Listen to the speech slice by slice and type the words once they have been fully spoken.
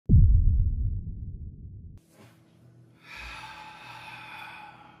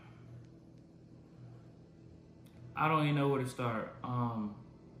I don't even know where to start. I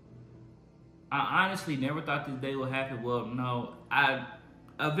honestly never thought this day would happen. Well, no,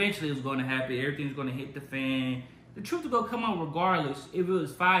 eventually it was going to happen. Everything's going to hit the fan. The truth is going to come out regardless. If it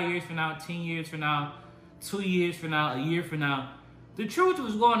was 5 years from now, 10 years from now, 2 years from now, a year from now, the truth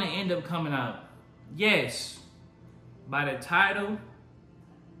was going to end up coming out. Yes, by the title,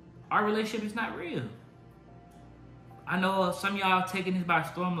 our relationship is not real. I know some of y'all taking this by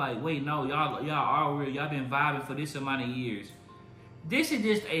storm like, wait, no, y'all are real. Y'all been vibing for this amount of years. This is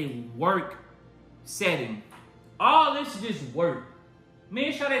just a work setting. All this is just work. Me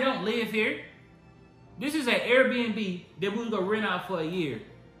and Sade don't live here. This is an Airbnb that we was gonna rent out for a year.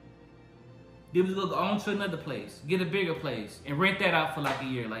 Then we was gonna go on to another place, get a bigger place, and rent that out for like a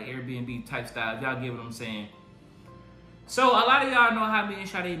year, like Airbnb type style. Y'all get what I'm saying? So a lot of y'all know how me and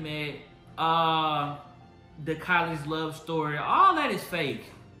Sade met. The college love story, all that is fake.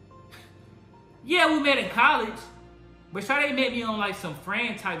 Yeah, we met in college, but Sade met me on like some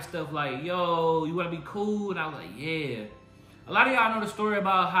friend type stuff, like, yo, you wanna be cool? And I was like, yeah. A lot of y'all know the story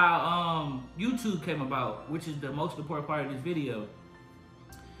about how YouTube came about, which is the most important part of this video.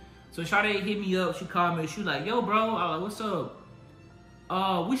 So Sade hit me up, she called me, she was like, yo, bro, I was like, what's up?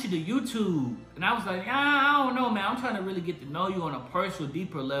 We should do YouTube. And I was like, I don't know, man. I'm trying to really get to know you on a personal,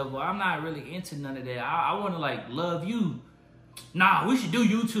 deeper level. I'm not really into none of that. I want to, like, love you. Nah, we should do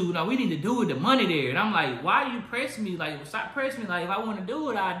YouTube. Nah, we need to do it, the money there. And I'm like, why are you pressing me? Like, stop pressing me. Like, if I want to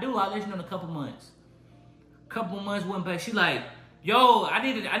do it, I'll do it. I'll let you know in a couple months. Couple months went by. She like, yo, I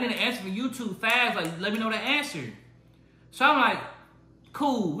need an answer for YouTube fast. Like, let me know the answer. So I'm like,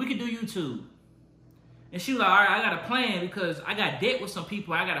 cool, we can do YouTube. And she was like, all right, I got a plan because I got debt with some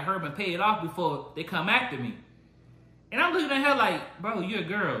people. I got to hurry up and pay it off before they come after me. And I'm looking at her like, bro, you're a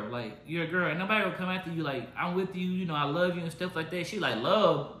girl. Like, you're a girl. And nobody will come after you. Like, I'm with you. You know, I love you and stuff like that. She like,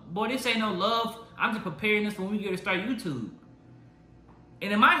 love? Boy, this ain't no love. I'm just preparing this for when we get to start YouTube.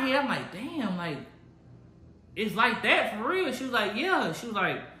 And in my head, I'm like, damn, like, it's like that for real. She was like, yeah. She was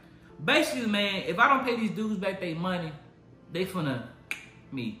like, basically, man, if I don't pay these dudes back their money, they finna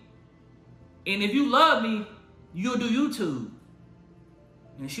me. And if you love me, you'll do YouTube.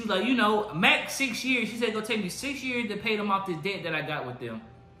 And she was like, you know, max 6 years. She said it's gonna take me 6 years to pay them off this debt that I got with them.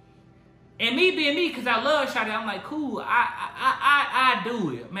 And me being me, because I love Shawty, I'm like, cool, I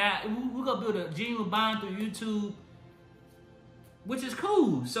do it. Man, we're gonna build a genuine bond through YouTube, which is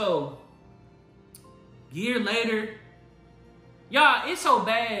cool. So, year later, y'all, it's so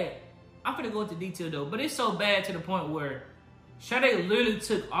bad. I'm gonna go into detail though, but it's so bad to the point where Sade literally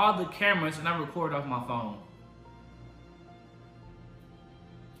took all the cameras and I recorded off my phone.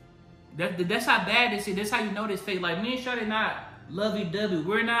 That's how bad this is. That's how you know this fake. Like, me and Sade not lovey-dovey.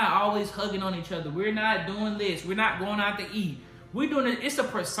 We're not always hugging on each other. We're not doing this. We're not going out to eat. We're doing it. It's a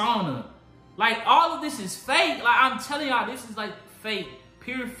persona. Like, all of this is fake. Like, I'm telling y'all, this is like fake.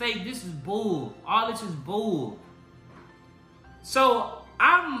 Pure fake. This is bull. All this is bull. So,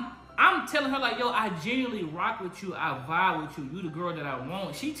 I'm telling her, like, yo, I genuinely rock with you. I vibe with you. You the girl that I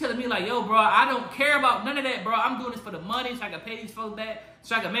want. She telling me, like, yo, bro, I don't care about none of that, bro. I'm doing this for the money so I can pay these folks back,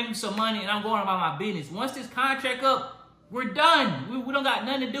 so I can make me some money, and I'm going about my business. Once this contract up, we're done. We don't got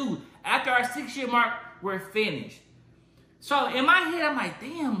nothing to do. After our 6-year mark, we're finished. So in my head, I'm like,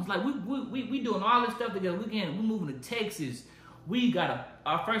 damn, like, we doing all this stuff together. We moving to Texas. We got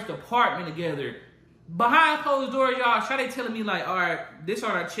our first apartment together. Behind closed doors, y'all, Sade telling me, like, all right, this is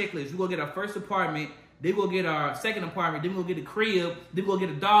our checklist. We're going to get our first apartment. Then we'll get our second apartment. Then we'll get a crib. Then we'll get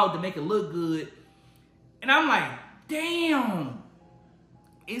a dog to make it look good. And I'm like, damn.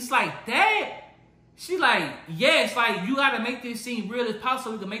 It's like that? She like, yes, like, you got to make this seem real as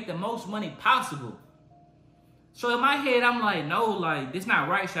possible so we can make the most money possible. So in my head, I'm like, no, like, this not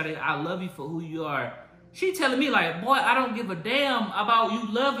right, Sade. I love you for who you are. She telling me, like, boy, I don't give a damn about you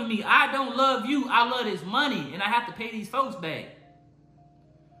loving me. I don't love you. I love this money, and I have to pay these folks back.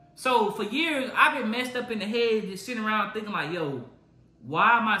 So for years, I've been messed up in the head, just sitting around thinking, like, yo,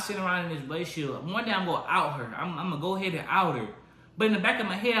 why am I sitting around in this relationship? One day I'm going to out her. I'm going to go ahead and out her. But in the back of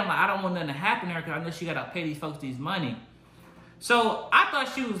my head, I'm like, I don't want nothing to happen to her because I know she got to pay these folks these money. So I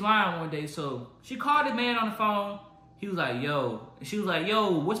thought she was lying one day. So she called the man on the phone. He was like, yo. And she was like,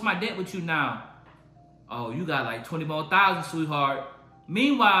 yo, what's my debt with you now? Oh, you got like 20 more thousand, sweetheart.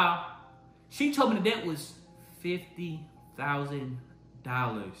 Meanwhile, she told me the debt was $50,000.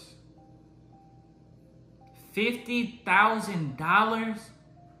 $50,000?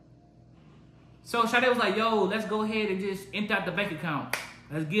 So Sade was like, yo, let's go ahead and just empty out the bank account.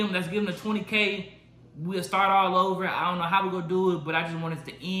 Let's give him the 20K. We'll start all over. I don't know how we're gonna do it, but I just want it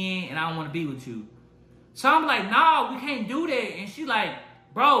to end and I don't want to be with you. So I'm like, nah, we can't do that. And she like,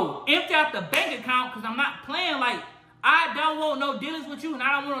 bro, empty out the bank account because I'm not playing. Like, I don't want no dealings with you, and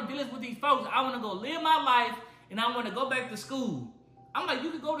I don't want no dealings with these folks. I want to go live my life, and I want to go back to school. I'm like,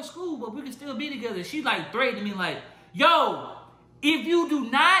 you can go to school, but we can still be together. She's like threatening me like, yo, if you do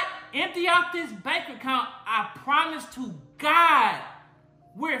not empty out this bank account, I promise to God,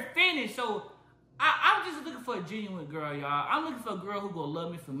 we're finished. So I'm just looking for a genuine girl, y'all. I'm looking for a girl who gonna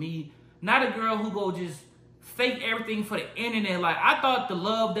love me for me, not a girl who go just fake everything for the internet. Like, I thought the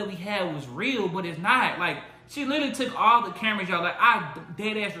love that we had was real, but it's not. Like, she literally took all the cameras, y'all. Like, I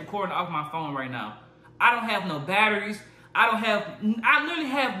dead ass recording off my phone right now. I don't have no batteries. I literally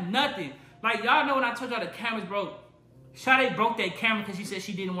have nothing. Like, y'all know when I told y'all the cameras broke, Sade broke that camera because she said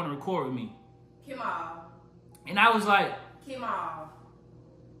she didn't want to record with me. Kehe'Mal. And I was like, Kehe'Mal,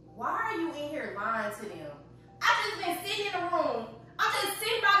 why are you in here lying to them? I've just been sitting in the room. I'm just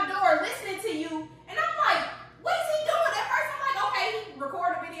sitting by the door listening to you. And I'm like, what is he doing? At first I'm like, okay, he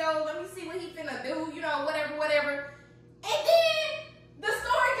recorded a video. Let me see what he finna do. You know, whatever. And then the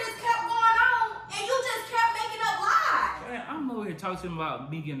story just kept going on. And you just kept making up lies. Man, I'm over here talking to him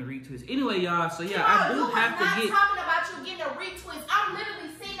about me getting a retwist. Anyway, y'all, so yeah, I do have to get... I'm not talking about you getting a retwist. I'm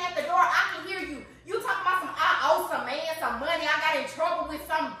literally sitting at the door. I can hear you. You talking about some, I owe some man some money. I got in trouble with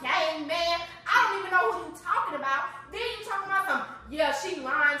some gang man. I don't even know who you talking about. Then you talking about some, yeah, she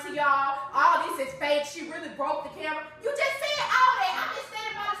lying to y'all. All this is fake. She really broke the camera. You just said all that. I've been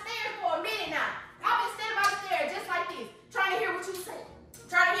standing by the stairs for a minute now. I've been standing by the stairs just like this, trying to hear what you saying.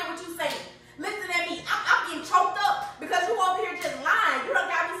 Listen at me. I'm getting choked up because you over here just lying. You done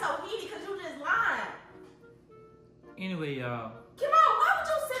got me so heated because you just lying. Anyway, y'all. Kehe'Mal, why would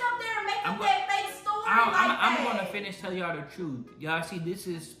you sit up there and make up that fake story like that? I'm going to finish telling y'all the truth. Y'all see, this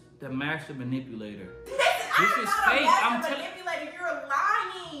is the master manipulator. This is fake. I'm telling you. You're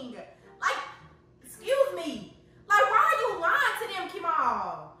lying. Like, excuse me. Like, why are you lying to them,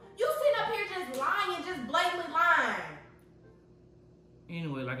 Kehe'Mal? You sitting up here just lying, just blatantly lying.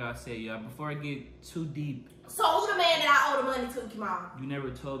 Anyway, like I said, y'all, before I get too deep. So who the man that I owe the money to, Kehe'Mal? You never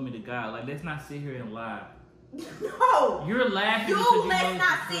told me the guy. Like, let's not sit here and lie. No. You're laughing let's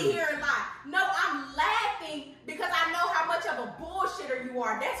not sit here and lie. No, I'm laughing because I know how much of a bullshitter you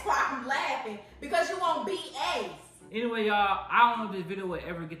are. That's why I'm laughing. Because you won't be ace. Anyway, y'all, I don't know if this video will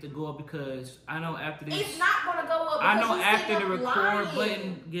ever get to go up because I know after this... It's not going to go up. I know after the record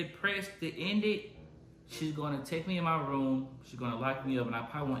button get pressed to end it, she's going to take me in my room. She's going to lock me up, and I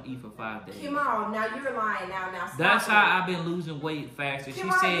probably won't eat for 5 days. Kehe'Mal, now you're lying. Now stop. That's how I've been losing weight faster. She said,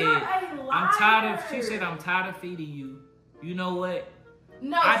 She said, I'm tired of feeding you. You know what?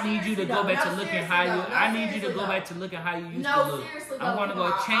 No, I need you to go back to looking how you. I need you to go back to looking how you used to look. I'm gonna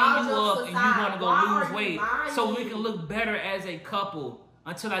go chain you up, and you're gonna go lose weight, so we can look better as a couple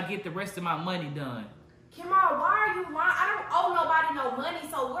until I get the rest of my money done. Kehe'Mal, why are you lying? I don't owe nobody no money,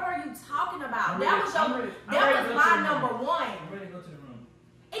 so what are you talking about? That was lie number one. I'm ready to go to the room.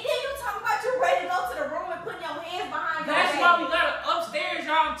 And then you talk about you ready to go to the room and putting your hands behind your That's head. why we got her upstairs,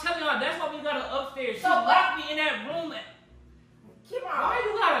 y'all. I'm telling y'all, that's why we got her upstairs. She locked me in that room. Kehe'Mal, why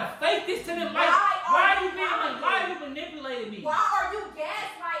you gotta fake this to them? Like, why are you manipulating me? Why are you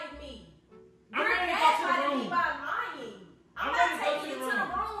gaslighting me? You're gaslighting me by lying. I'm not taking you to the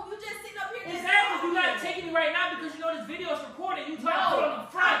room. You just sitting up here. Exactly. You're not taking me right now because you know this video is recorded. You trying to put on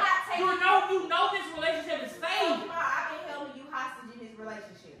the front. I'm not taking you know this relationship is fake. Kehe'Mal, I've been holding you hostage in this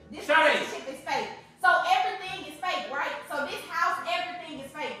relationship. This Shut relationship is fake. So everything is fake, right? So this house, everything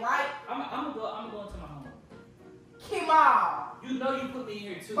is fake, right? I'm gonna go into my home. Kehe'Mal. You know you put me in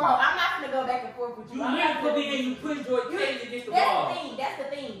here too. Bro, I'm not gonna go back and forth with you. You really put me in. You pushed your cage against the wall. That's the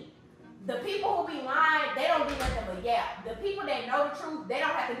thing. The people who be lying, they don't be nothing but yap. The people that know the truth, they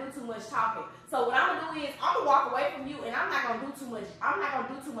don't have to do too much talking. So what I'm gonna do is I'm gonna walk away from you, and I'm not gonna do too much. I'm not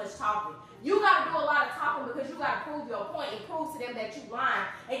gonna do too much talking. You gotta do a lot of talking because you gotta prove your point and prove to them that you lying.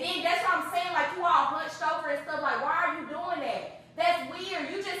 And then that's what I'm saying, like you all hunched over and stuff. Like, why are you doing that? That's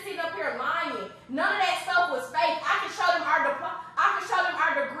weird. You just sitting up here lying. None of that stuff was fake. I can show them our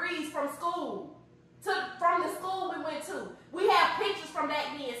degrees from school. From the school we went to. We have pictures from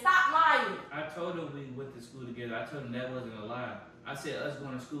back then. Stop lying. I told her we went to school together. I told them that wasn't a lie. I said us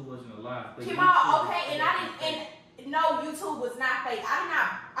going to school wasn't a lie. Kehe'Mal, okay, no, YouTube was not fake.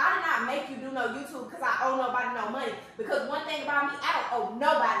 I did not make you do no YouTube because I owe nobody no money. Because one thing about me, I don't owe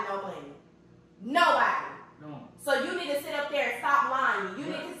nobody no money. Nobody. No. So you need to sit up there and stop lying. You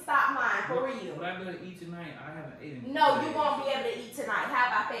need to stop lying for real. When I go to eat tonight, I haven't eaten. No, you won't be able to eat tonight. How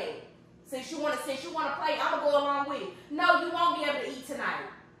about that? Since you wanna play, I'm gonna go along with it. No, you won't be able to eat tonight.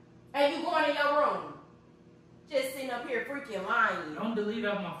 And you going in your room. Just sitting up here freaking lying. Don't delete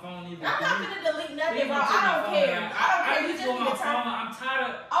off my phone either. I'm not gonna delete nothing, bro. I don't care. I don't care. I You just just want need my to turn. phone. I'm tired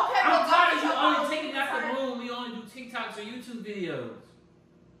of. Okay, I'm tired of you only phone. taking out the room. We only do TikToks or YouTube videos.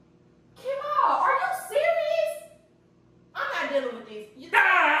 Kehe'Mal, are you serious? I'm not dealing with this. You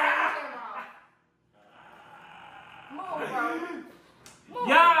Move, bro. Move.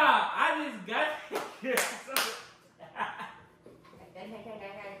 Yeah, I just got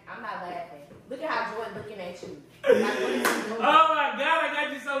I'm not laughing. Look at how Jordan looking at you. Like, what is he doing? Oh my God, I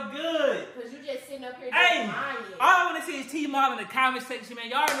got you so good. Because you just sitting up here just Hey, lying. all I want to see is Kehe'Mal in the comment section, man.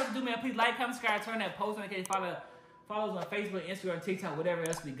 Y'all already know what to do, man. Please like, comment, subscribe, turn that post notification, follow us on Facebook, Instagram, TikTok, whatever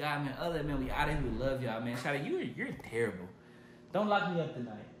else we got, man. Other than, man, we out of here. We love y'all, man. Shout out, you're terrible. Don't lock me up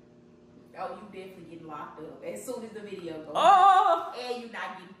tonight. Oh, you definitely getting locked up as soon as the video goes. Oh! And you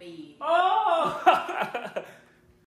not getting fed. Oh!